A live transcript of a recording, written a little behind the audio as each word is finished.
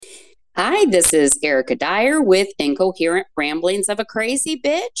Hi, this is Erica Dyer with Incoherent Ramblings of a Crazy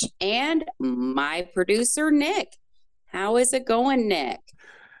Bitch and my producer, Nick. How is it going, Nick?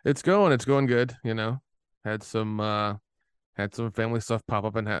 It's going good, Had some family stuff pop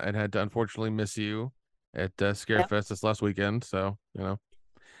up and had to unfortunately miss you at Yep, Scarefest this last weekend, so, it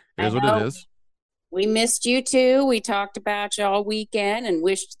I is what it know is. we missed you too. We talked about you all weekend and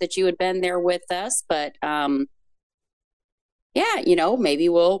wished that you had been there with us, but yeah, maybe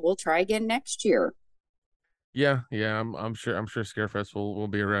we'll try again next year. Yeah, yeah, I'm sure Scarefest will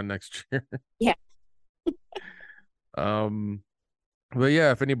be around next year. Yeah. Um but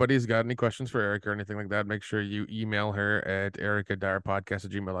yeah, if anybody's got any questions for Erica or anything like that, make sure you email her at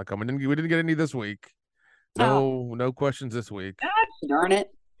ericadyerpodcast@gmail.com. We didn't get any this week. Oh, No questions this week. gosh darn it.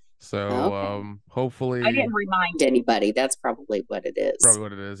 So Okay. I hopefully didn't remind anybody. That's probably what it is. probably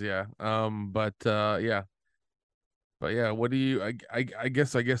what it is, yeah. But yeah, what do you? I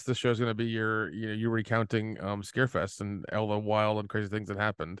guess the show's gonna be you recounting Scarefest and all the wild and crazy things that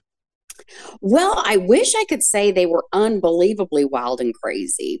happened. Well, I wish I could say they were unbelievably wild and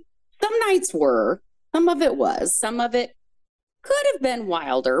crazy. Some nights were, some of it was, some of it could have been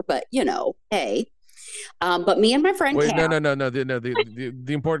wilder, but hey. But me and my friend Wait, no, Kat, no, no, no.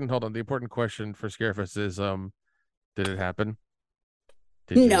 The important hold on. The important question for Scarefest is did it happen?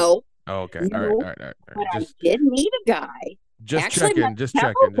 Did you? no, Oh, okay. All right, no, all right, all right, all but right. I Just did meet a guy. just Actually, met checking, just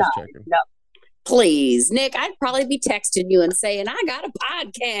several checking, just guys. checking. No, please, Nick, I'd probably be texting you and saying, I got a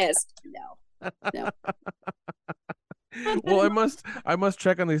podcast. No, Well, no. I must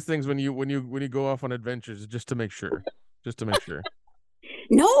check on these things when you go off on adventures just to make sure. Just to make sure.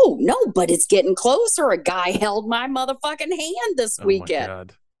 No, no, but it's getting closer. A guy held my motherfucking hand this Oh my weekend.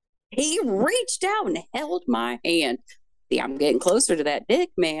 God. He reached out and held my hand. See, I'm getting closer to that dick,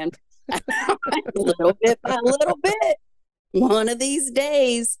 man. Little bit by little bit. One of these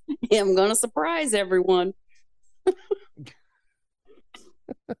days, I'm going to surprise everyone.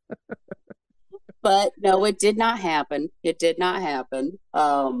 But no, it did not happen. It did not happen.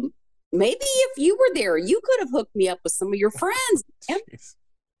 Maybe if you were there, you could have hooked me up with some of your friends. Man. Jeez.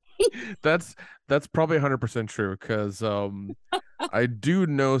 That's that's probably 100% true because I do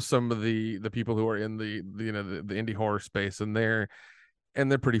know some of the people who are in the indie horror space, and they're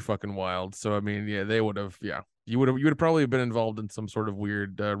pretty fucking wild. So I mean, yeah, they would have, yeah, you would have probably been involved in some sort of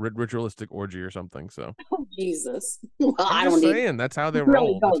weird ritualistic orgy or something. So Oh, Jesus. Well, I'm I just don't need saying that's how they really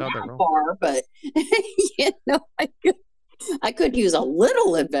roll. go That's how they that roll. far, but I could use a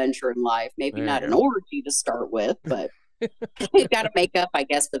little adventure in life. Maybe There you not an go. orgy to start with, but you got to make up, I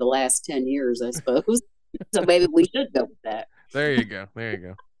guess, for the last 10 years, I suppose. So maybe we should go with that. There you go. There you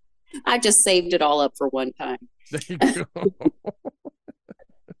go. I just saved it all up for one time. There you go.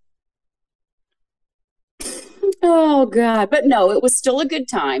 Oh God. But no, it was still a good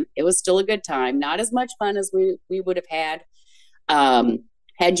time. It was still a good time. Not as much fun as we would have had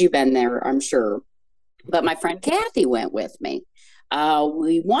had you been there, I'm sure. But my friend Kathy went with me.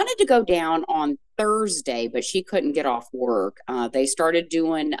 We wanted to go down on Thursday, but she couldn't get off work. They started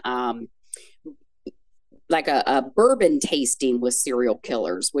doing like a bourbon tasting with serial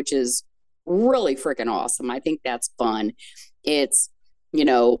killers, which is really freaking awesome. I think that's fun. It's, you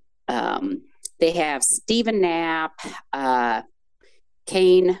know, um, they have Stephen Knapp,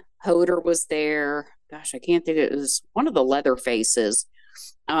 Kane Hodder was there. Gosh, I can't think it was one of the leather faces.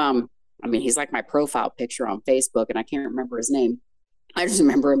 Um, I mean, he's like my profile picture on Facebook, and I can't remember his name. I just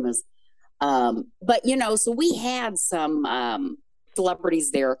remember him as but so we had some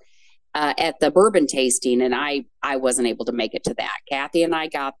celebrities there at the bourbon tasting, and I wasn't able to make it to that. Kathy and I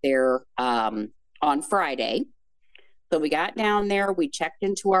got there on Friday, so we got down there. We checked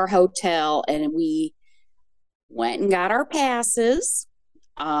into our hotel, and we went and got our passes.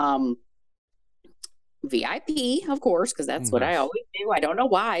 Um, VIP, of course, because that's what I Nice. always do. I don't know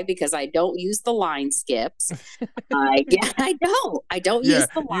why, because I don't use the line skips. I yeah, I don't Yeah, use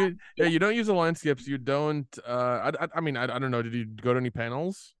the line you skips. don't use the line skips. You don't. I mean, I don't know. Did you go to any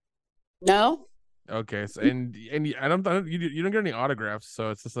panels? No, Okay, so I don't you don't get any autographs,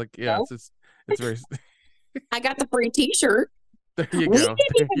 so it's just like, yeah, no. it's very. I got the free T-shirt. There you We go. didn't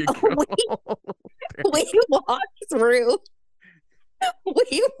There you even go. we There you we walked through.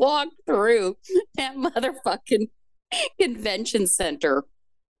 We walked through that motherfucking convention center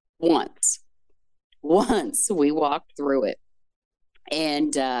once. Once we walked through it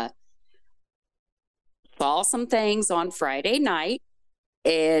and saw some things on Friday night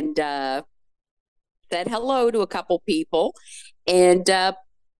and said hello to a couple people and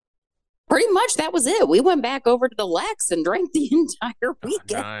pretty much that was it. We went back over to the Lex and drank the entire Oh,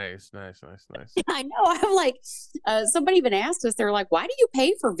 weekend. nice, nice, nice, nice. I know. I'm like, somebody even asked us, they're like, why do you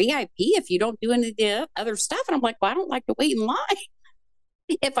pay for VIP if you don't do any of the other stuff? And I'm like, well, I don't like to wait in line.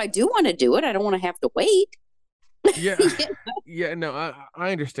 If I do want to do it, I don't want to have to wait. Yeah, Yeah. yeah, no,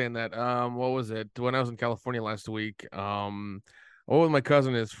 I understand that. What was it when I was in California last week? I went with my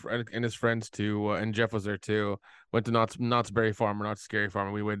cousin and his friends too, and Jeff was there too. Went to Knott's Berry Farm or Knott's Scary Farm,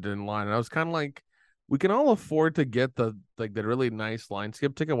 and we waited in line. And I was kind of like, we can all afford to get the really nice line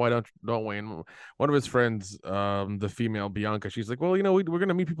skip ticket. Why don't we? And one of his friends, the female Bianca, she's like, well, we're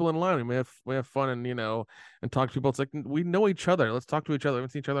gonna meet people in line. We may have fun and and talk to people. It's like we know each other. Let's talk to each other. We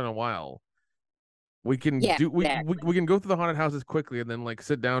haven't seen each other in a while. We can Yeah, do we exactly. can go through the haunted houses quickly and then like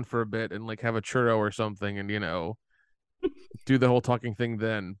sit down for a bit and like have a churro or something and do the whole talking thing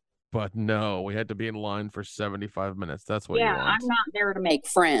then. But no, we had to be in line for 75 minutes. That's what you Yeah, I'm want. not there to make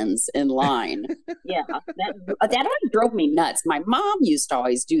friends in line. Yeah, that always drove me nuts. My mom used to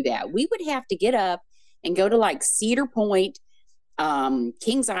always do that. We would have to get up and go to like Cedar Point,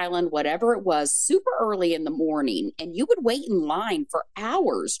 Kings Island, whatever it was, super early in the morning, and you would wait in line for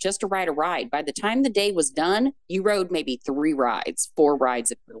hours just to ride a ride. By the time the day was done, you rode maybe 3 rides, 4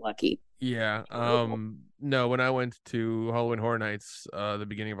 rides if you're lucky. Yeah. Terrible. No, when I went to Halloween Horror Nights,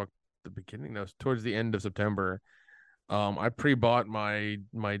 no, towards the end of September, I pre-bought my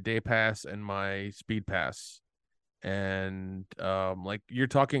day pass and my speed pass. And like you're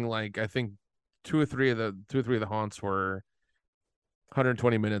talking like I think two or three of the haunts were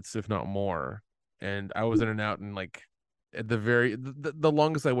 120 minutes, if not more. And I was in and out in like at the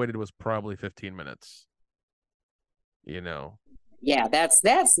longest I waited was probably 15 minutes, you know. Yeah, that's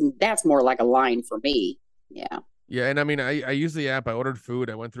more like a line for me. Yeah. Yeah, and I mean I used the app, I ordered food,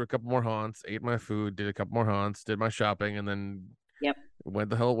 I went through a couple more haunts, ate my food, did a couple more haunts, did my shopping, and then Yep. went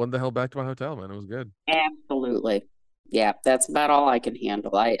the hell back to my hotel, man. It was good. Absolutely. Yeah, that's about all I can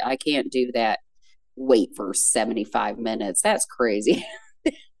handle. I can't do that wait for 75 minutes. That's crazy.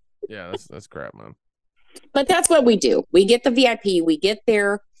 Yeah, that's crap, man. But that's what we do. We get the VIP, we get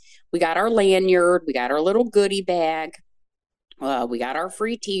there, we got our lanyard, we got our little goodie bag, we got our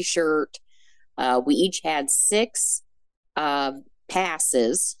free t-shirt. We each had 6 uh,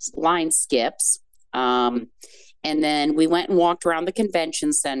 passes, line skips. Um, and then we went and walked around the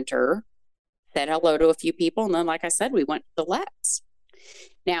convention center, said hello to a few people, and then, like I said, we went to the Lex.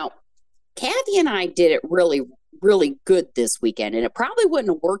 Now, Kathy and I did it really, really good this weekend, and it probably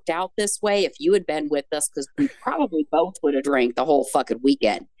wouldn't have worked out this way if you had been with us because we probably both would have drank the whole fucking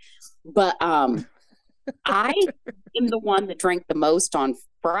weekend. But I am the one that drank the most on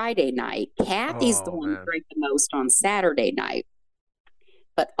Friday night. Kathy's the Oh one that man. drank the most on Saturday night.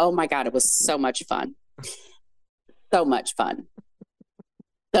 But oh my God, it was so much fun. So much fun.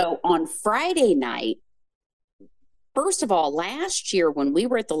 So on Friday night, first of all, last year when we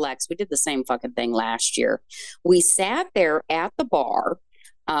were at the Lex, we did the same fucking thing last year. We sat there at the bar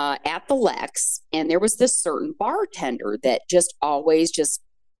at the Lex, and there was this certain bartender that just always just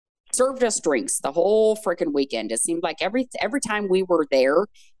served us drinks the whole freaking weekend. It seemed like every time we were there,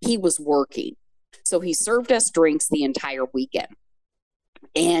 he was working. So he served us drinks the entire weekend.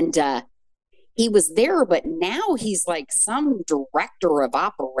 And he was there, but now he's like some director of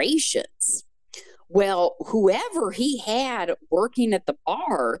operations. Well, whoever he had working at the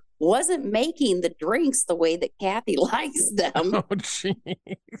bar wasn't making the drinks the way that Kathy likes them. Oh jeez.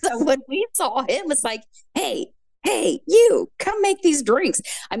 So when we saw him, it's like, hey, you come make these drinks.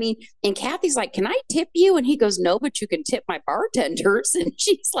 I mean, and Kathy's like, can I tip you? And he goes, no, but you can tip my bartenders. And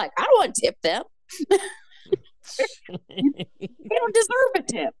she's like, I don't want to tip them. They don't deserve a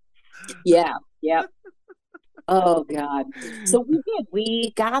tip. Yeah. Yep. Oh God. So we did.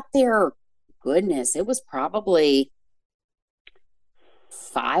 We got there. Goodness, it was probably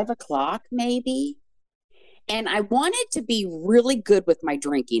 5 o'clock, maybe. And I wanted to be really good with my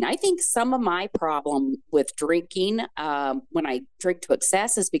drinking. I think some of my problem with drinking when I drink to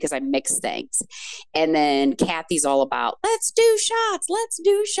excess is because I mix things. And then Kathy's all about, let's do shots, let's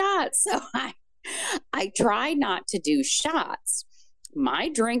do shots. So I try not to do shots. My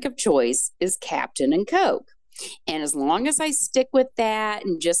drink of choice is Captain and Coke. And as long as I stick with that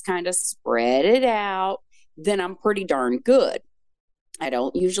and just kind of spread it out, then I'm pretty darn good. I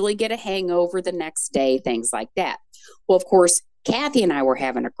don't usually get a hangover the next day, things like that. Well, of course, Kathy and I were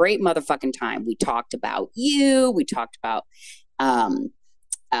having a great motherfucking time. We talked about you. We talked about, um,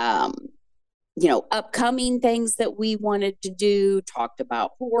 um, upcoming things that we wanted to do. Talked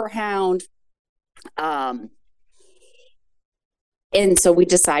about Whorehound. Um, and so we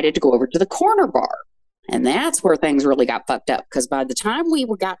decided to go over to the corner bar. And that's where things really got fucked up. Because by the time we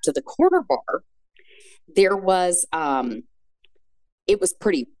got to the corner bar, there was it was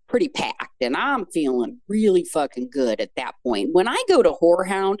pretty packed, and I'm feeling really fucking good at that point. When I go to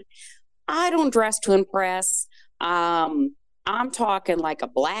Whorehound, I don't dress to impress. I'm talking like a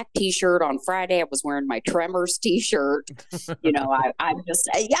black t-shirt. On Friday, I was wearing my Tremors t-shirt. I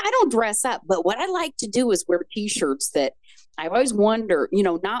don't dress up, but what I like to do is wear t-shirts that I always wonder,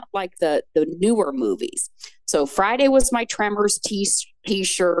 not like the newer movies. So Friday was my Tremors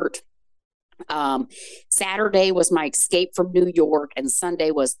t-shirt. Saturday was my Escape from New York, and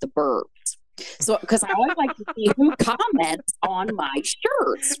Sunday was The Burbs. So, because I always like to see who comments on my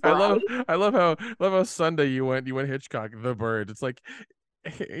shirts. Right? I love how Sunday you went Hitchcock, The Bird. It's like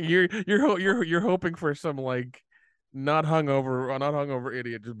you're hoping for some like not hungover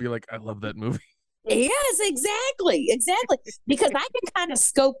idiot to be like, I love that movie. Yes, exactly. Because I can kind of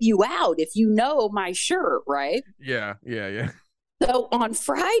scope you out if you know my shirt, right? Yeah. So on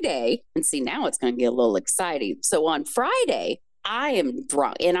Friday, and see, now it's going to get a little exciting. So on Friday, I am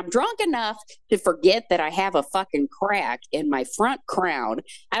drunk, and I'm drunk enough to forget that I have a fucking crack in my front crown.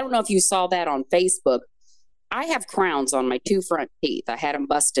 I don't know if you saw that on Facebook. I have crowns on my 2 front teeth. I had them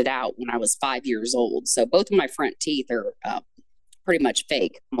busted out when I was 5 years old. So both of my front teeth are pretty much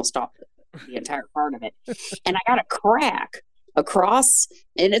fake, almost off the entire part of it. And I got a crack across,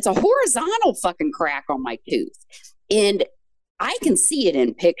 and it's a horizontal fucking crack on my tooth. And I can see it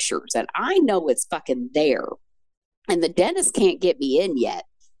in pictures, and I know it's fucking there. And the dentist can't get me in yet.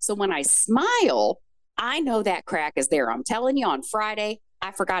 So when I smile, I know that crack is there. I'm telling you, on Friday,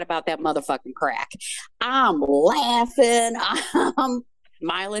 I forgot about that motherfucking crack. I'm laughing. I'm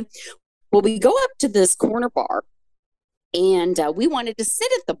smiling. Well, we go up to this corner bar, and we wanted to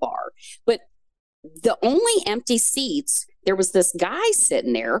sit at the bar. But the only empty seats, there was this guy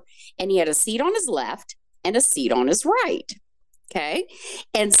sitting there, and he had a seat on his left and a seat on his right. Okay.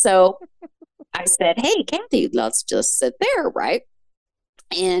 And so I said, hey, Kathy, let's just sit there, right?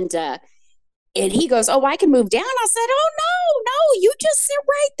 And he goes, oh, I can move down. I said, oh, no, you just sit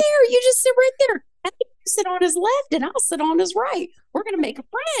right there. You just sit right there. I think you sit on his left and I'll sit on his right. We're going to make a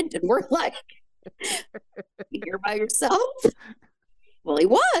friend. And we're like, you here by yourself? Well, he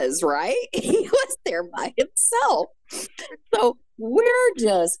was, right? He was there by himself. So we're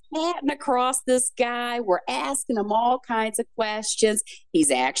just patting across this guy. We're asking him all kinds of questions.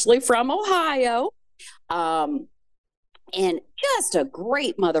 He's actually from Ohio. And just a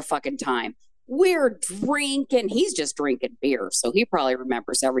great motherfucking time. We're drinking. He's just drinking beer, so he probably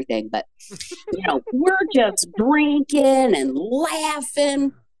remembers everything. But, we're just drinking and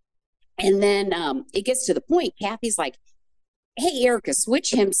laughing. And then it gets to the point, Kathy's like, hey, Erica,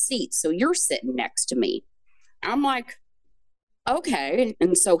 switch him seats. So you're sitting next to me. I'm like, okay.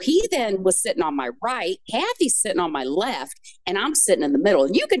 And so he then was sitting on my right. Kathy's sitting on my left, and I'm sitting in the middle.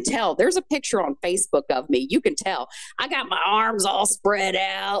 And you can tell, there's a picture on Facebook of me. You can tell I got my arms all spread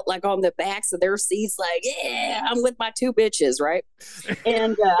out, like on the backs of their seats, like, yeah, I'm with my 2 bitches, right?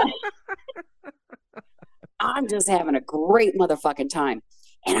 And I'm just having a great motherfucking time.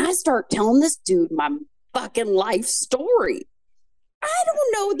 And I start telling this dude my fucking life story. I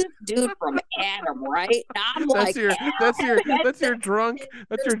don't know this dude from Adam, right? I'm that's your drunk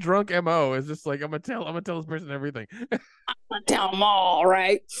MO. Is just like, I'm gonna tell this person everything. I'm gonna tell them all,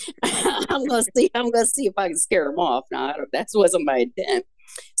 right? I'm gonna see if I can scare them off. No, that wasn't my intent.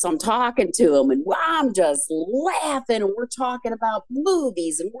 So I'm talking to him, and I'm just laughing, and we're talking about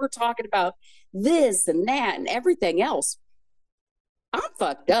movies, and we're talking about this and that and everything else. I'm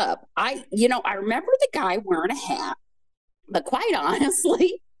fucked up. I remember the guy wearing a hat. But quite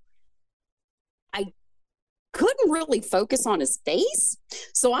honestly, I couldn't really focus on his face.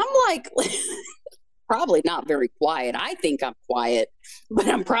 So I'm like, probably not very quiet. I think I'm quiet, but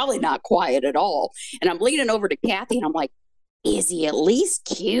I'm probably not quiet at all. And I'm leaning over to Kathy, and I'm like, is he at least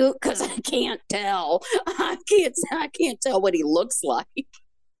cute? Because I can't tell. I can't tell what he looks like. And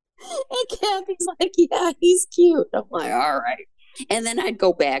Kathy's like, yeah, he's cute. I'm like, all right. And then I'd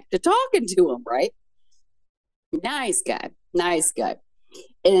go back to talking to him, right? Nice guy.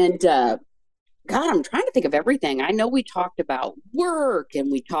 And God, I'm trying to think of everything. I know we talked about work, and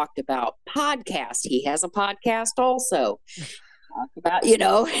we talked about podcast. He has a podcast also. Talk about,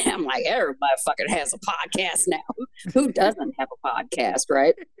 I'm like, everybody fucking has a podcast now. Who doesn't have a podcast,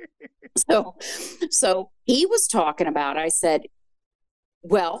 right? So he was talking about, I said,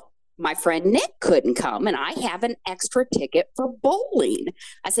 well, my friend Nick couldn't come, and I have an extra ticket for bowling.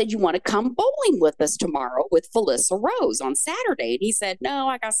 I said, you want to come bowling with us tomorrow with Felissa Rose on Saturday? And he said, no,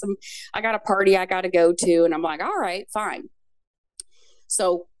 I got a party I got to go to. And I'm like, all right, fine.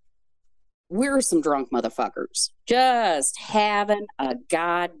 So we're some drunk motherfuckers just having a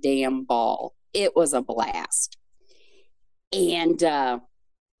goddamn ball. It was a blast. And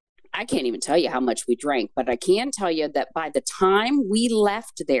I can't even tell you how much we drank, but I can tell you that by the time we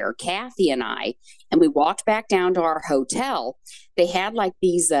left there, Kathy and I, and we walked back down to our hotel, they had like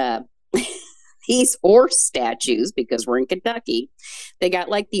these these horse statues because we're in Kentucky. They got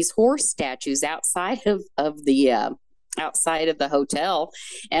like these horse statues outside of the hotel,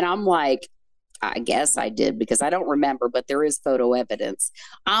 and I'm like, I guess I did because I don't remember, but there is photo evidence.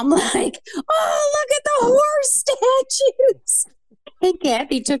 I'm like, oh, look at the horse statues. And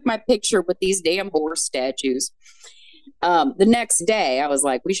Kathy took my picture with these damn horse statues. The next day, I was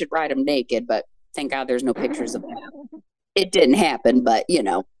like, we should ride them naked, but thank God there's no pictures of that. It didn't happen, but you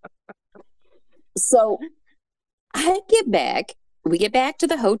know. So we get back to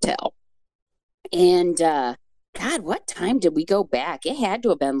the hotel, and God, what time did we go back? It had to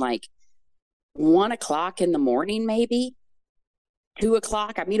have been like 1 o'clock in the morning, maybe 2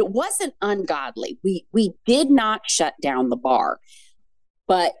 o'clock. I mean, it wasn't ungodly. We did not shut down the bar,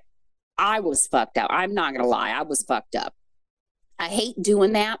 but I was fucked up. I'm not gonna lie, I was fucked up. I hate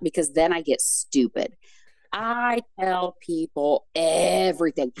doing that because then I get stupid. I tell people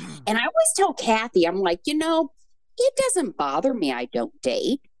everything. And I always tell Kathy, I'm like, it doesn't bother me. I don't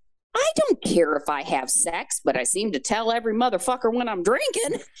date. I don't care if I have sex, but I seem to tell every motherfucker when I'm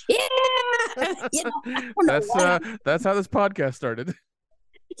drinking. Yeah. I don't know That's how this podcast started.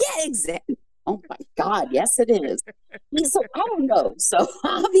 Yeah, exactly. Oh my God. Yes, it is. So I don't know. So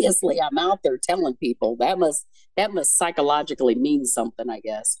obviously I'm out there telling people that must psychologically mean something, I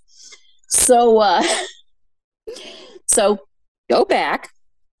guess. So, so go back.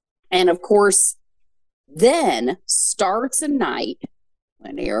 And of course, then starts a night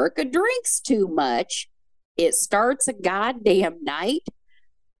when Erica drinks too much. It starts a goddamn night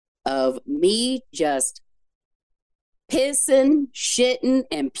of me just pissing, shitting,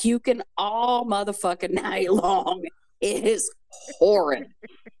 and puking all motherfucking night long. It is horrid.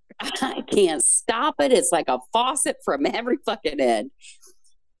 I can't stop it. It's like a faucet from every fucking end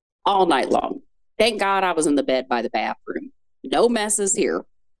all night long. Thank God I was in the bed by the bathroom. No messes here.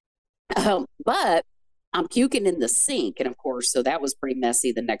 But I'm puking in the sink. And of course, so that was pretty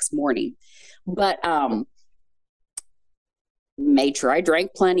messy the next morning. But made sure I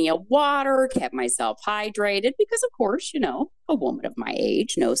drank plenty of water, kept myself hydrated because, of course, a woman of my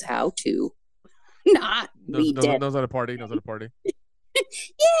age knows how to not be dead. Knows how to party. Yeah.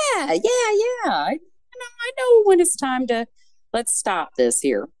 I know when it's time to let's stop this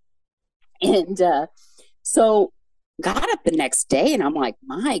here. And so got up the next day and I'm like,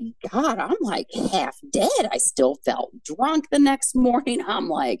 my God, I'm like half dead. I still felt drunk the next morning. I'm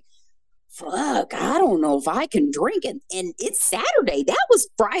like, fuck, I don't know if I can drink it. And it's Saturday. That was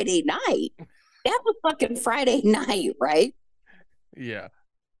Friday night. That was fucking Friday night, right? Yeah.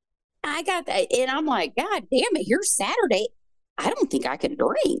 I got that. And I'm like, God damn it, here's Saturday. I don't think I can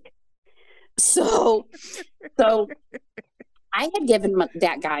drink. So I had given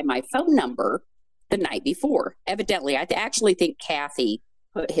that guy my phone number the night before. Evidently, I actually think Kathy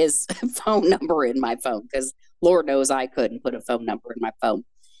put his phone number in my phone because Lord knows I couldn't put a phone number in my phone.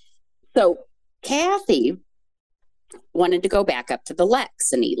 So Kathy wanted to go back up to the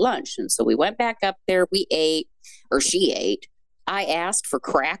Lex and eat lunch. And so we went back up there. We ate, or she ate. I asked for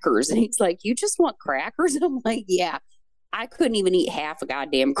crackers and he's like, you just want crackers? I'm like, yeah. I couldn't even eat half a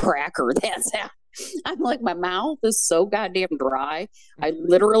goddamn cracker. That's how I'm like, my mouth is so goddamn dry. I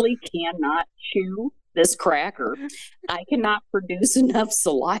literally cannot chew this cracker. I cannot produce enough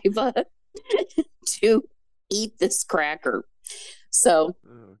saliva to eat this cracker. So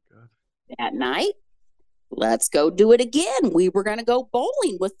that night, let's go do it again. We were going to go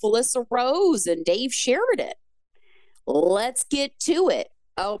bowling with Felissa Rose and Dave Sheridan. Let's get to it.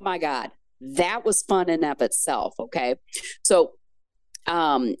 Oh my God. That was fun in of itself. Okay. So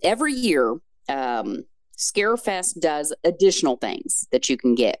every year, Scarefest does additional things that you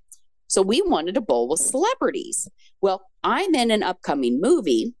can get. So we wanted to bowl with celebrities. Well, I'm in an upcoming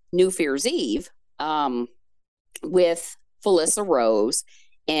movie, New Year's Eve, with Felissa Rose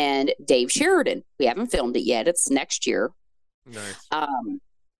and Dave Sheridan. We haven't filmed it yet. It's next year. Nice.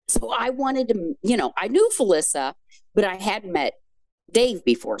 So I wanted to, I knew Felissa, but I hadn't met Dave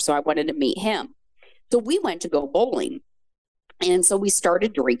before. So I wanted to meet him. So we went to go bowling. And so we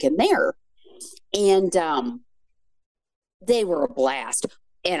started drinking there. And they were a blast.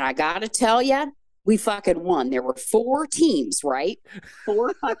 And I got to tell you, we fucking won. There were 4 teams, right?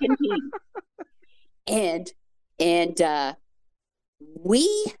 4 fucking teams. And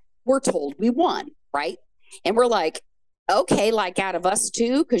we were told we won, right? And we're like, okay, like out of us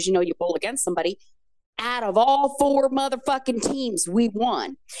two, because you know you bowl against somebody. Out of all four motherfucking teams, we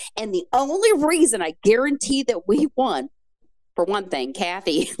won. And the only reason I guarantee that we won, for one thing,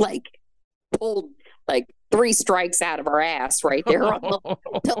 Kathy like pulled like 3 strikes out of our ass right there on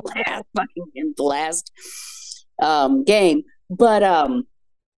the last game. But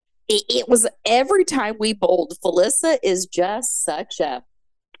it was every time we bowled. Felissa is just such a,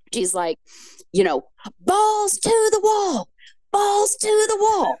 she's like, you know, balls to the wall, balls to the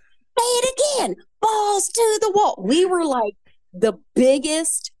wall. Say it again, balls to the wall. We were like the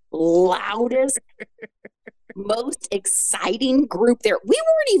biggest, loudest, most exciting group there. We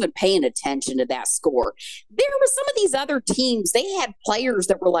weren't even paying attention to that score. There were some of these other teams, they had players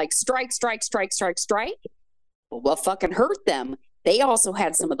that were like strike, strike, strike, strike, strike. But what fucking hurt them? They also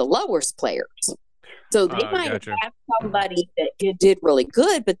had some of the lowest players. So they might have had somebody that did really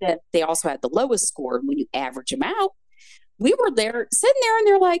good, but then they also had the lowest score. And when you average them out, we were there sitting there and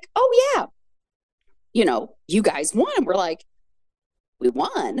they're like, oh, yeah, you know, you guys won. And we're like, we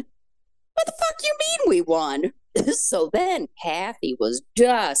won? What the fuck you mean we won? So then Kathy was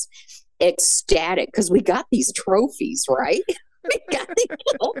just ecstatic because we got these trophies, right? We got these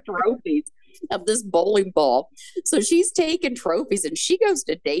little trophies of this bowling ball. So she's taking trophies and she goes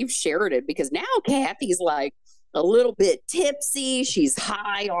to Dave Sheridan because now Kathy's like a little bit tipsy. She's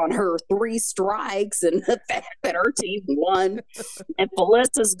high on her 3 strikes and the fact that her team won. And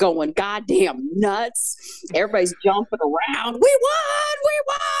Felissa's going goddamn nuts. Everybody's jumping around. We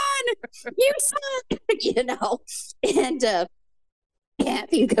won! You suck! You know? And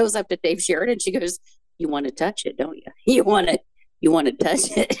Kathy goes up to Dave Sheridan. She goes, you want to touch it, don't you? You want to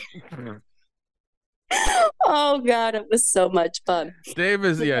touch it? Oh God, it was so much fun. Dave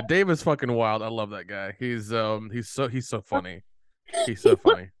is fucking wild. I love that guy. He's so funny. He's so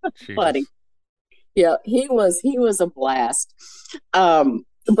funny. Funny. Yeah, he was a blast.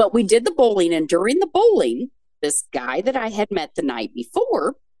 But we did the bowling, and during the bowling, this guy that I had met the night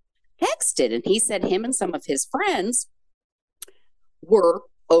before texted, and he said him and some of his friends were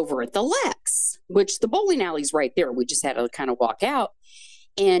over at the Lex, which the bowling alley's right there. We just had to kind of walk out.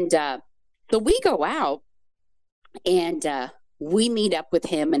 And so we go out and we meet up with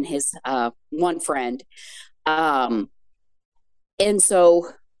him and his one friend. And so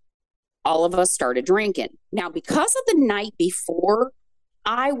all of us started drinking. Now, because of the night before,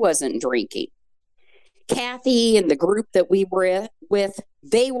 I wasn't drinking. Kathy and the group that we were with,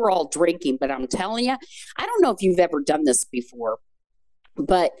 they were all drinking. But I'm telling you, I don't know if you've ever done this before,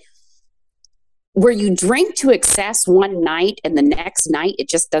 but where you drink to excess one night and the next night, it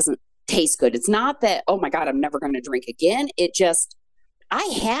just doesn't taste good. It's not that, oh my God, I'm never going to drink again. It just, I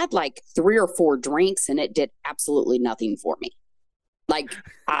had like 3 or 4 drinks and it did absolutely nothing for me. Like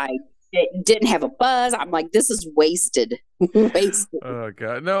it didn't have a buzz. I'm like, this is wasted. Wasted. Oh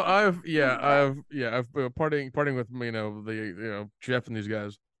God. No, I've been partying with Jeff and these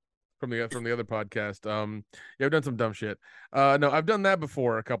guys from the other podcast. I've done some dumb shit. No, I've done that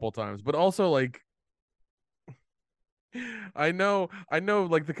before a couple of times, but also like I know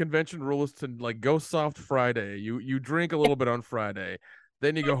like the convention rule is to like go soft Friday. You drink a little bit on Friday,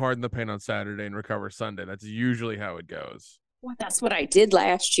 then you go hard in the paint on Saturday and recover Sunday. That's usually how it goes. Well, that's what I did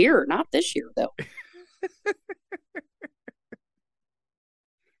last year, not this year though.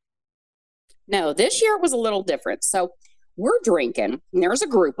 No, this year it was a little different. So we're drinking, and there's a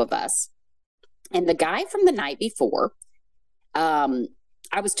group of us. And the guy from the night before, I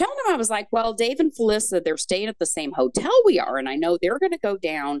was telling him, I was like, well, Dave and Felissa, they're staying at the same hotel we are. And I know they're going to go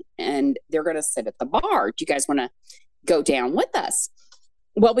down and they're going to sit at the bar. Do you guys want to go down with us?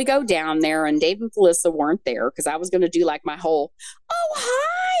 Well, we go down there and Dave and Felissa weren't there because I was going to do like my whole, oh,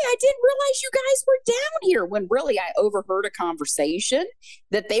 hi, I didn't realize you guys were down here, when really I overheard a conversation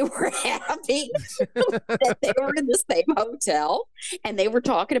that they were having, that they were in the same hotel and they were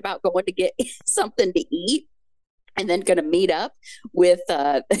talking about going to get something to eat and then going to meet up with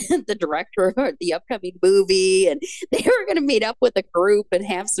the director of the upcoming movie. And they were going to meet up with a group and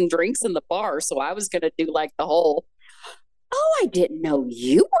have some drinks in the bar. So I was going to do like the whole, oh, I didn't know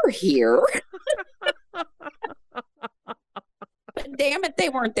you were here. But damn it, they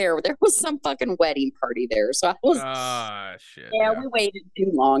weren't there. There was some fucking wedding party there. So I was, shit. Yeah, we waited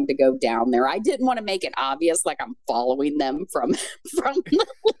too long to go down there. I didn't want to make it obvious like I'm following them from the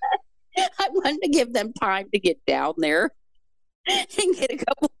I wanted to give them time to get down there and get a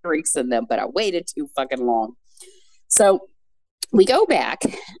couple of drinks in them, but I waited too fucking long. So we go back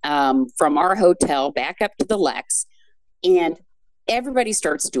from our hotel back up to the Lex, and everybody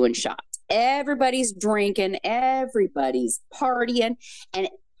starts doing shots. Everybody's drinking, everybody's partying. And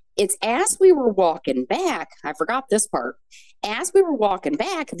It's as we were walking back, I forgot this part. As we were walking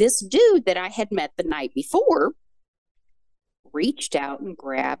back, this dude that I had met the night before reached out and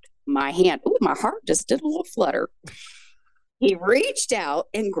grabbed my hand. Oh, my heart just did a little flutter. He reached out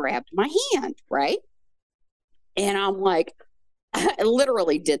and grabbed my hand, right? And I'm like, I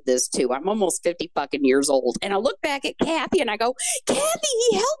literally did this too. I'm almost 50 fucking years old. And I look back at Kathy and I go, Kathy,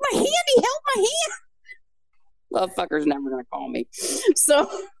 he held my hand. He held my hand. Love fucker's never going to call me. So,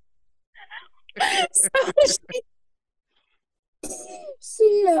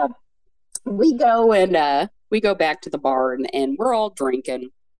 she we go and we go back to the bar and we're all drinking.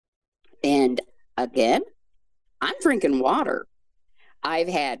 And again, I'm drinking water. I've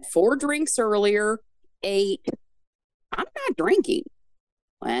had 4 drinks earlier, 8. I'm not drinking.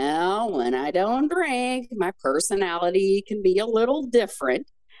 Well, when I don't drink, my personality can be a little different.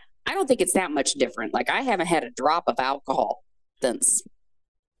 I don't think it's that much different. Like, I haven't had a drop of alcohol since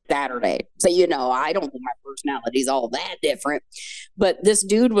Saturday. So, I don't think my personality is all that different. But this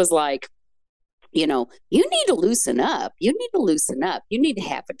dude was like, you need to loosen up. You need to loosen up. You need to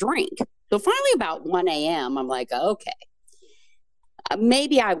have a drink. So finally, about 1 a.m., I'm like, okay,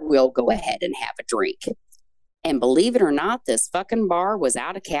 maybe I will go ahead and have a drink. And believe it or not, this fucking bar was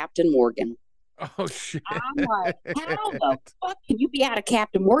out of Captain Morgan. Oh, shit. I'm like, how the fuck can you be out of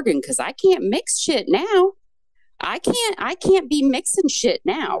Captain Morgan? Because I can't mix shit now. I can't be mixing shit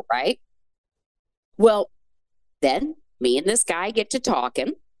now, right? Well, then me and this guy get to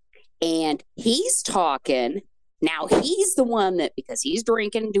talking, and he's talking. Now he's the one that, because he's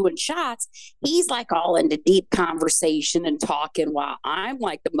drinking and doing shots, he's like all into deep conversation and talking while I'm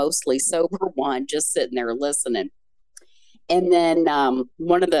like the mostly sober one, just sitting there listening. And then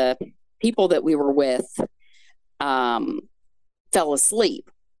one of the people that we were with fell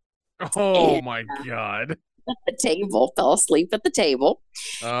asleep. Oh, and, my God. At the table, fell asleep at the table.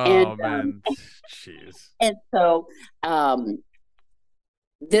 Oh, man. Jeez. And so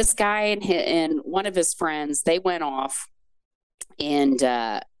this guy and one of his friends, they went off, and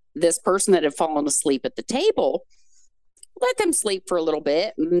this person that had fallen asleep at the table let them sleep for a little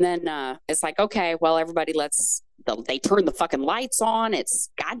bit. And then it's like, okay, well, everybody they turn the fucking lights on. It's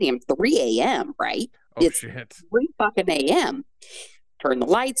goddamn 3 a.m., right? Oh, it's shit. 3 fucking a.m. Turn the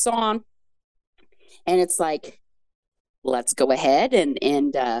lights on. And it's like, let's go ahead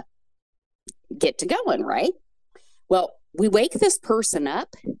and get to going, right? Well, we wake this person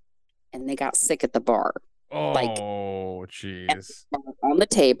up, and they got sick at the bar. Oh, jeez. On the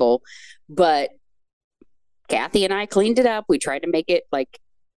table. But Kathy and I cleaned it up. We tried to make it like,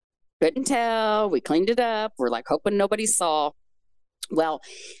 couldn't tell. We cleaned it up. We're like hoping nobody saw. Well,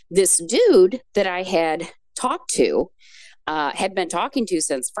 this dude that I had talked to, had been talking to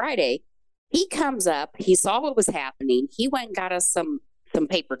since Friday, he comes up. He saw what was happening. He went and got us some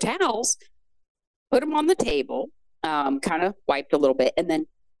paper towels, put them on the table, kind of wiped a little bit, and then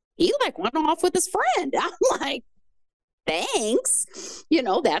he like went off with his friend. I'm like, thanks.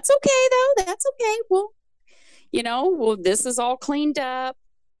 That's okay though. That's okay. Well, this is all cleaned up.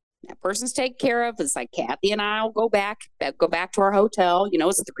 That person's taken care of. It's like Kathy and I'll go back to our hotel.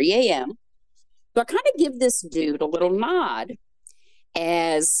 It's 3 a.m. So I kind of give this dude a little nod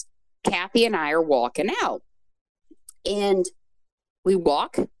as Kathy and I are walking out. And we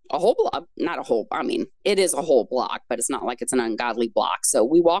walk a whole block, not a whole, I mean, it is a whole block, but it's not like it's an ungodly block. So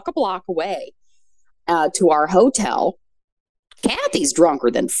we walk a block away to our hotel. Kathy's drunker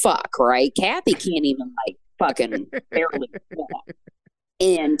than fuck, right? Kathy can't even like fucking barely walk.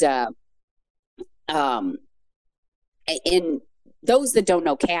 And those that don't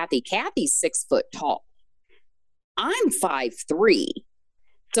know Kathy's 6 foot tall. I'm 5'3".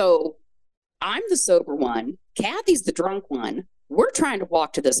 So I'm the sober one. Kathy's the drunk one. We're trying to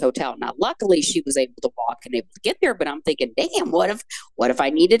walk to this hotel. Now, luckily, she was able to walk and able to get there. But I'm thinking, damn, what if I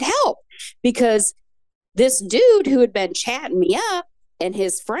needed help? Because this dude who had been chatting me up and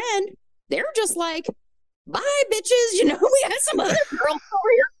his friend, they're just like, bye, bitches. We got some other girls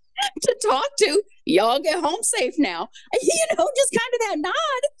over here to talk to. Y'all get home safe now. Just kind of that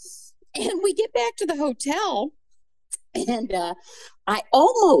nod. And we get back to the hotel. And I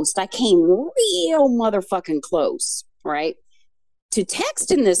came real motherfucking close, right, to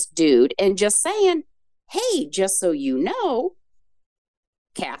texting this dude and just saying, hey, just so you know,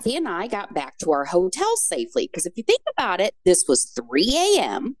 Kathy and I got back to our hotel safely. Because if you think about it, this was 3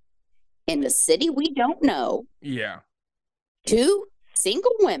 a.m. in the city we don't know. Yeah. 2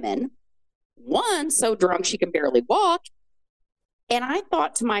 single women, one so drunk she can barely walk. And I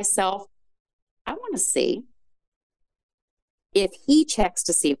thought to myself, I want to see if he checks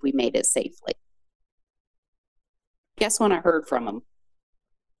to see if we made it safely. Guess when I heard from him?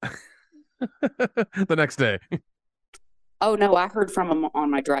 The next day. Oh no, I heard from him on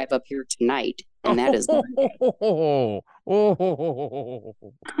my drive up here tonight, and that is Monday.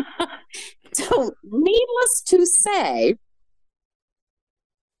 So, needless to say,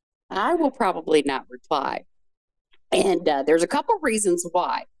 I will probably not reply. And there's a couple reasons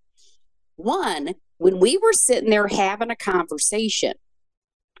why. One, when we were sitting there having a conversation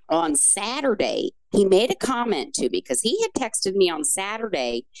on Saturday, he made a comment to me because he had texted me on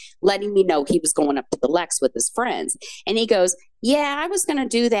Saturday letting me know he was going up to the Lex with his friends. And he goes, yeah, I was going to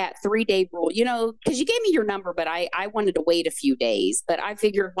do that 3-day rule, because you gave me your number, but I wanted to wait a few days, but I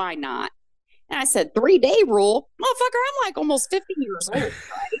figured why not? And I said, 3-day rule? Motherfucker, I'm like almost 50 years old,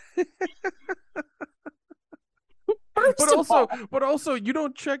 right? But also you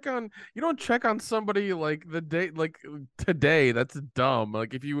don't check on somebody like the day like today. That's dumb.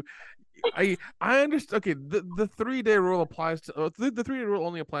 Like if you I understand. Okay, the 3-day rule applies to the 3-day rule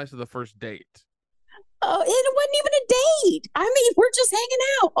only applies to the first date. Oh, it wasn't even a date. I mean, we're just hanging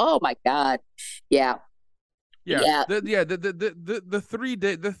out. Oh my God. Yeah. Yeah, Yeah. the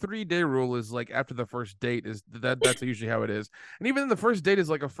 3-day rule is like after the first date is that's usually how it is, and even the first date is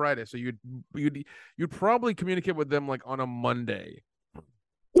like a Friday, so you'd probably communicate with them like on a Monday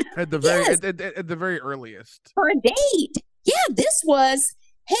at the very Yes. at the very earliest. For a date. Yeah, this was,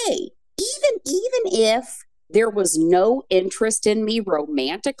 hey, even if there was no interest in me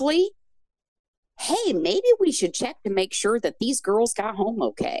romantically, hey, maybe we should check to make sure that these girls got home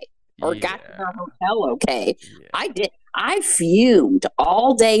okay or got to their hotel okay. Yeah. I did. I fumed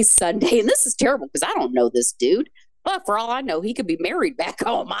all day Sunday, and this is terrible because I don't know this dude. But for all I know, he could be married back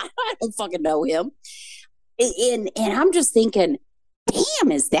home. I don't fucking know him. And I'm just thinking,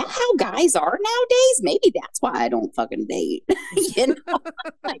 damn, is that how guys are nowadays? Maybe that's why I don't fucking date.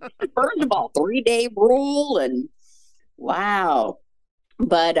 Like, first of all, 3-day rule and wow.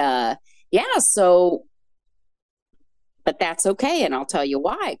 But yeah, so but that's okay, and I'll tell you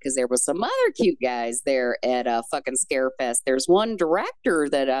why. Because there was some other cute guys there at fucking Scarefest. There's one director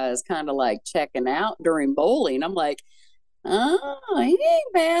that I was kind of like checking out during bowling. I'm like, oh, he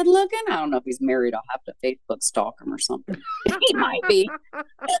ain't bad looking. I don't know if he's married. I'll have to Facebook stalk him or something. He might be.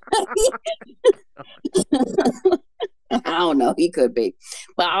 I don't know. He could be.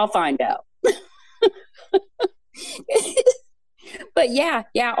 Well, I'll find out. But yeah,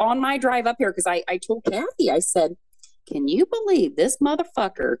 on my drive up here, because I told Kathy, I said, can you believe this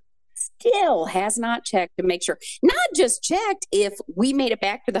motherfucker still has not checked to make sure, not just checked if we made it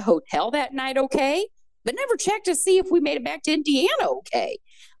back to the hotel that night okay, but never checked to see if we made it back to Indiana okay.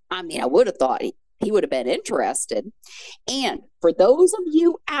 I mean, I would have thought he would have been interested. And for those of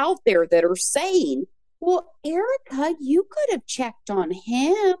you out there that are saying, well, Erica, you could have checked on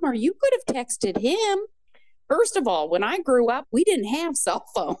him or you could have texted him. First of all, when I grew up, we didn't have cell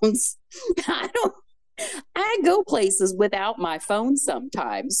phones. I go places without my phone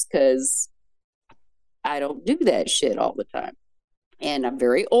sometimes because I don't do that shit all the time. And I'm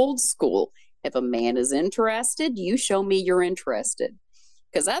very old school. If a man is interested, you show me you're interested.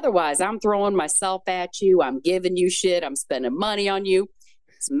 Because otherwise, I'm throwing myself at you. I'm giving you shit. I'm spending money on you.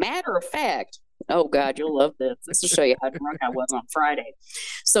 As a matter of fact, oh God, you'll love this. This will show you how drunk I was on Friday.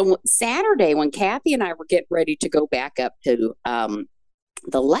 So Saturday, when Kathy and I were getting ready to go back up to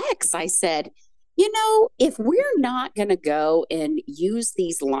the Lex, I said, if we're not going to go and use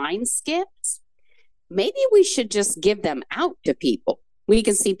these line skips, maybe we should just give them out to people. We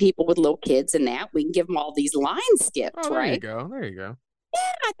can see people with little kids and that. We can give them all these line skips, there right? you go. There you go.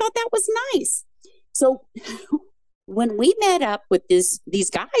 Yeah, I thought that was nice. So when we met up with these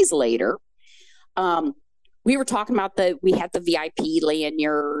guys later, we were talking about we had the VIP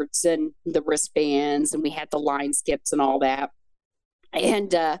lanyards and the wristbands, and we had the line skips and all that.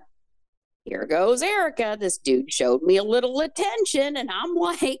 And here goes Erica. This dude showed me a little attention, and I'm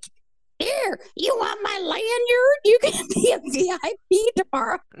like, here, you want my lanyard? You can be a VIP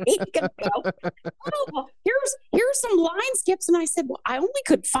tomorrow. He can go, oh, well, here's some line skips. And I said, well, I only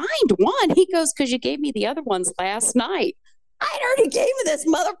could find one. He goes, because you gave me the other ones last night. I already gave this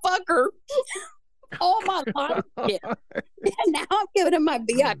motherfucker all my line skips. And now I'm giving him my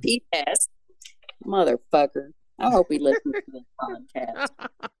VIP pass. Motherfucker. I hope he listens to this podcast.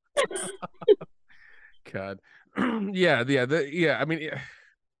 God. I mean,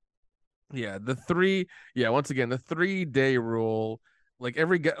 the once again, the 3-day rule, like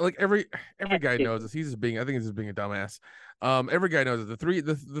every guy knows this. I think he's just being a dumbass. Every guy knows that the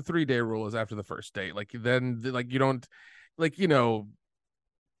 3-day rule is after the first date. Like then, like you don't, like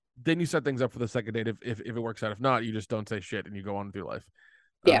then you set things up for the second date if it works out. If not, you just don't say shit and you go on with your life.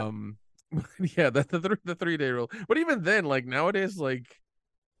 Yeah. That's the 3-day rule. But even then, like nowadays, like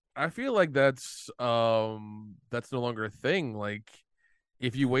I feel like that's no longer a thing. Like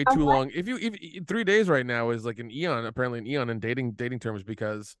if you wait Oh, too what? long, if 3 days right now is like an eon, apparently an eon in dating terms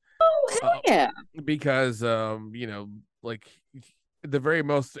Oh, hell uh yeah. because like at the very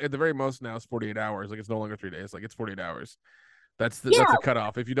most now it's 48 hours. Like it's no longer 3 days, like it's 48 hours. That's Yeah. the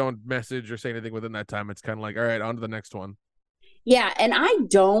cutoff. If you don't message or say anything within that time, it's kind of like, all right, on to the next one. Yeah. And I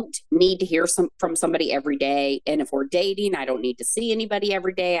don't need to hear from somebody every day. And if we're dating, I don't need to see anybody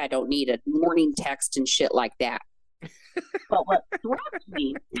every day. I don't need a morning text and shit like that. But what throws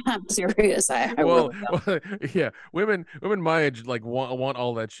me, I'm serious. I well, really well, yeah, women my age like want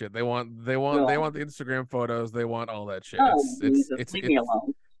all that shit. They don't. want the Instagram photos. They want all that shit. Oh, Jesus, leave me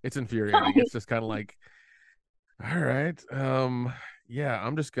alone. It's infuriating. It's just kind of like, all right, yeah,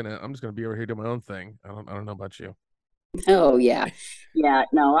 I'm just gonna be over here doing my own thing. I don't know about you. Oh yeah, yeah.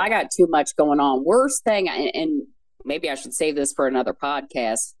 No, I got too much going on. Worst thing, and maybe I should save this for another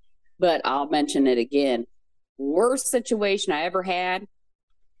podcast, but I'll mention it again. Worst situation I ever had: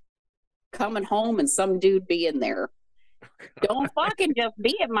 coming home and some dude being there. Don't fucking just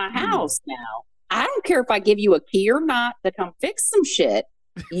be at my house now. I don't care if I give you a key or not to come fix some shit.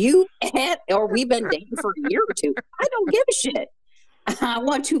 You had, or we've been dating for a year or two. I don't give a shit. I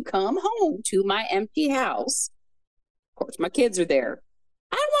want to come home to my empty house. Of course, my kids are there.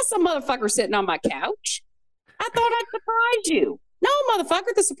 I don't want some motherfucker sitting on my couch. I thought I'd surprise you. No,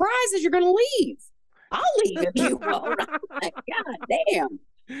 motherfucker, the surprise is you're going to leave. I'll leave if you won't. Like, God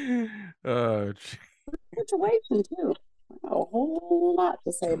damn. Oh, Situation, too. A whole lot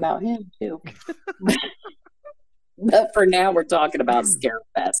to say about him, too. But for now, we're talking about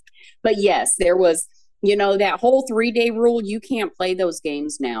Scarefest. But yes, there was, that whole 3 day rule. You can't play those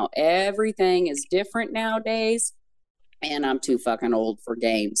games now. Everything is different nowadays. And I'm too fucking old for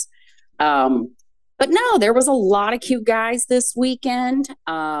games. Um, but no, there was a lot of cute guys this weekend.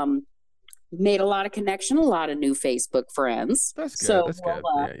 Made a lot of connection, a lot of new Facebook friends. that's good. So That's good.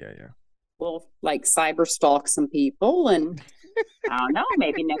 Yeah, yeah, yeah. we'll like cyber stalk some people, and I don't know.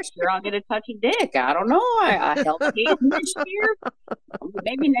 Maybe next year I'll get a touchy dick. I don't know. I held a hand this year.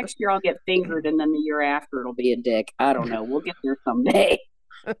 Maybe next year I'll get fingered, and then the year after it'll be a dick. I don't know. We'll get there someday.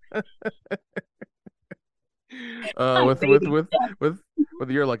 With Baby steps. with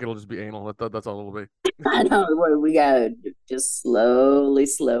your luck, it'll just be anal. That's all it'll be. I know. We gotta just slowly,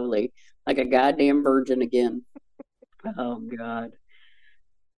 slowly, like a goddamn virgin again. Oh God.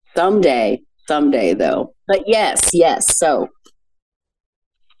 Someday though. But yes, yes. So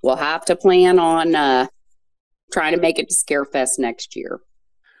we'll have to plan on trying to make it to Scarefest next year.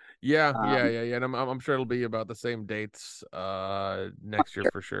 Yeah, yeah, Um, yeah, yeah. And I'm sure it'll be about the same dates next year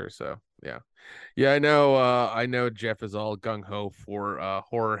sure. for sure. So yeah. Yeah, I know Jeff is all gung ho for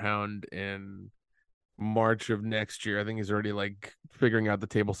Horror Hound in March of next year. I think he's already like figuring out the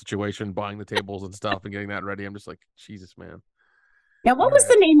table situation, buying the tables and stuff and getting that ready. I'm just like, Jesus, man. Now, All what was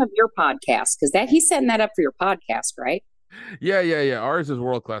right. the name of your podcast? Because that he's setting that up for your podcast, right? Yeah, yeah, yeah. Ours is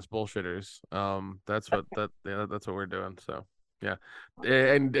world class bullshitters. That's what we're doing. So yeah.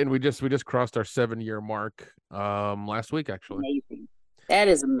 And we just crossed our 7 year mark last week actually. Amazing. That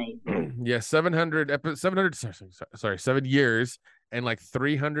is amazing. Yeah, 700 sorry, 7 years and like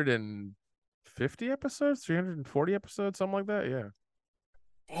 350 episodes, 340 episodes, something like that. Yeah.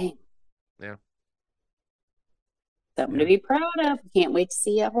 Dang. Yeah. Something to Yeah. be proud of. Can't wait to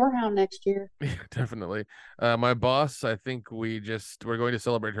see you at Whorehound next year. Yeah, definitely. My boss, I think we're going to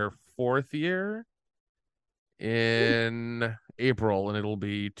celebrate her 4th year in April, and it'll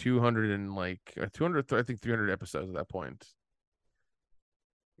be 200 and like 200, I think 300 episodes at that point.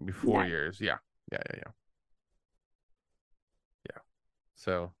 It'll be four Nice. years. Yeah. Yeah, yeah, yeah. Yeah.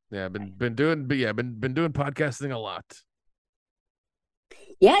 So yeah, been doing, but yeah, been doing podcasting a lot.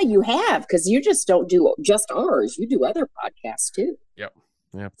 Yeah, you have, because you just don't do just ours. You do other podcasts too. Yep.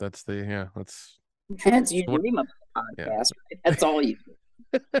 Yep. That's That's you what, dream of a yeah. podcast, right? That's all you do.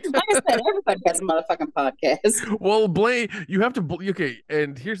 Like I said, everybody has a motherfucking podcast. Well, blame you have to okay,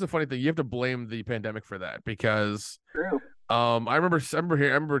 and here's the funny thing: you have to blame the pandemic for that because True. I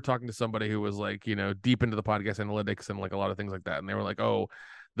remember talking to somebody who was like, deep into the podcast analytics and like a lot of things like that, and they were like, oh,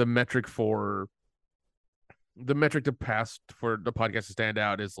 the metric for the metric to pass for the podcast to stand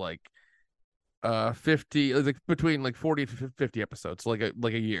out is like 50, like between like 40 to 50 episodes, like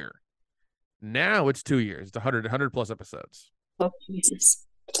a year. Now it's 2 years, it's 100 plus episodes. Oh Jesus.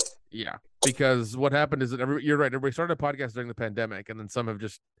 Yeah, because what happened is that you're right. Everybody started a podcast during the pandemic, and then some have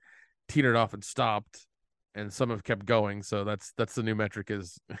just teetered off and stopped, and some have kept going. So that's the new metric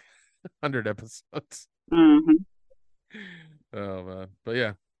is 100 episodes. Mm-hmm. Oh man, but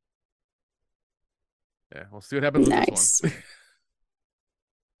yeah, yeah. We'll see what happens with this one. Nice.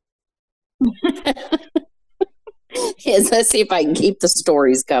 Yes, let's see if I can keep the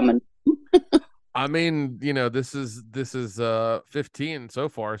stories coming. I mean, this is 15 so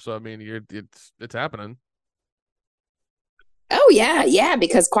far, so I mean, it's happening. Oh yeah, yeah.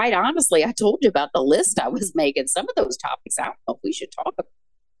 Because quite honestly, I told you about the list I was making. Some of those topics, I don't know if we should talk about.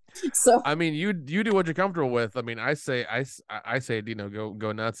 So I mean, you do what you're comfortable with. I mean, I say,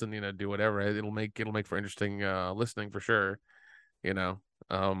 go nuts and do whatever. It'll make for interesting listening for sure. You know,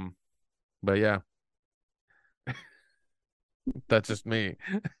 um, but yeah, that's just me.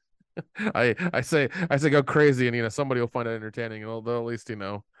 I say go crazy, and somebody will find it entertaining, and they'll at least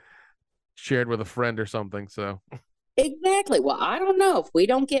share it with a friend or something. So exactly. Well, I don't know if we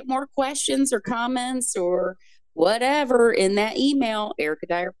don't get more questions or comments or whatever in that email, Erica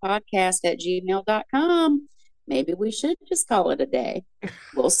Dyer podcast at gmail.com. Maybe we should just call it a day.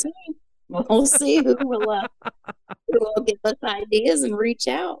 We'll see. We'll see who will give us ideas and reach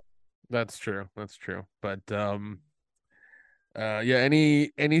out. that's true. That's true. But yeah.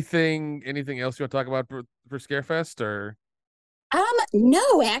 Anything else you want to talk about for Scarefest or?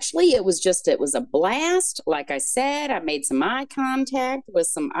 No, actually, it was a blast. Like I said, I made some eye contact with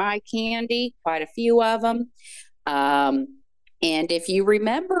some eye candy, quite a few of them. Um, and if you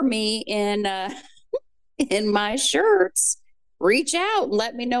remember me in in my shirts, reach out and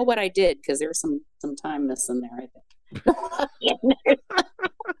let me know what I did because there's some time missing there. I think.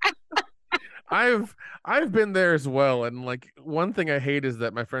 I've been there as well, and like one thing I hate is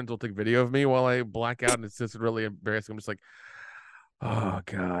that my friends will take video of me while I black out, and it's just really embarrassing. I'm just like, oh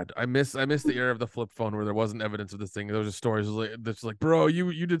god, I miss the era of the flip phone where there wasn't evidence of this thing. There was just stories that's like, bro,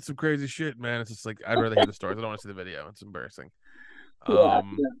 you did some crazy shit, man. It's just like I'd rather hear the stories. I don't want to see the video. It's embarrassing. Yeah.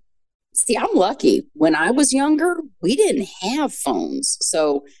 Um, See, I'm lucky. When I was younger, we didn't have phones,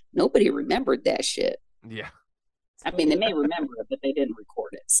 so nobody remembered that shit. yeah. I mean, they may remember it, but they didn't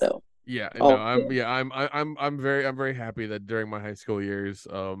record it. So, Yeah, no, oh, I'm yeah, I'm very happy that during my high school years,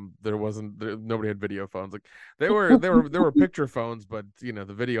 nobody had video phones. Like there were picture phones, but the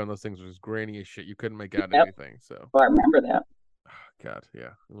video on those things was grainy as shit. You couldn't make out yep, anything. So I remember that. God,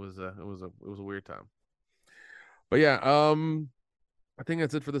 yeah, it was a weird time. But yeah, I think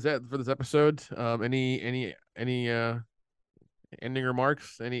that's it for this episode. Any ending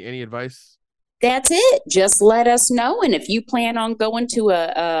remarks? Any advice? That's it. Just let us know. And if you plan on going to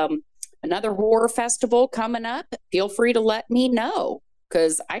another horror festival coming up, feel free to let me know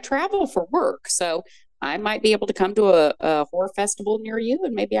because I travel for work. So I might be able to come to a horror festival near you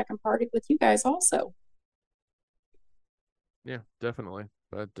and maybe I can party with you guys also. Yeah, definitely.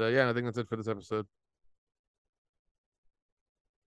 But yeah, I think that's it for this episode.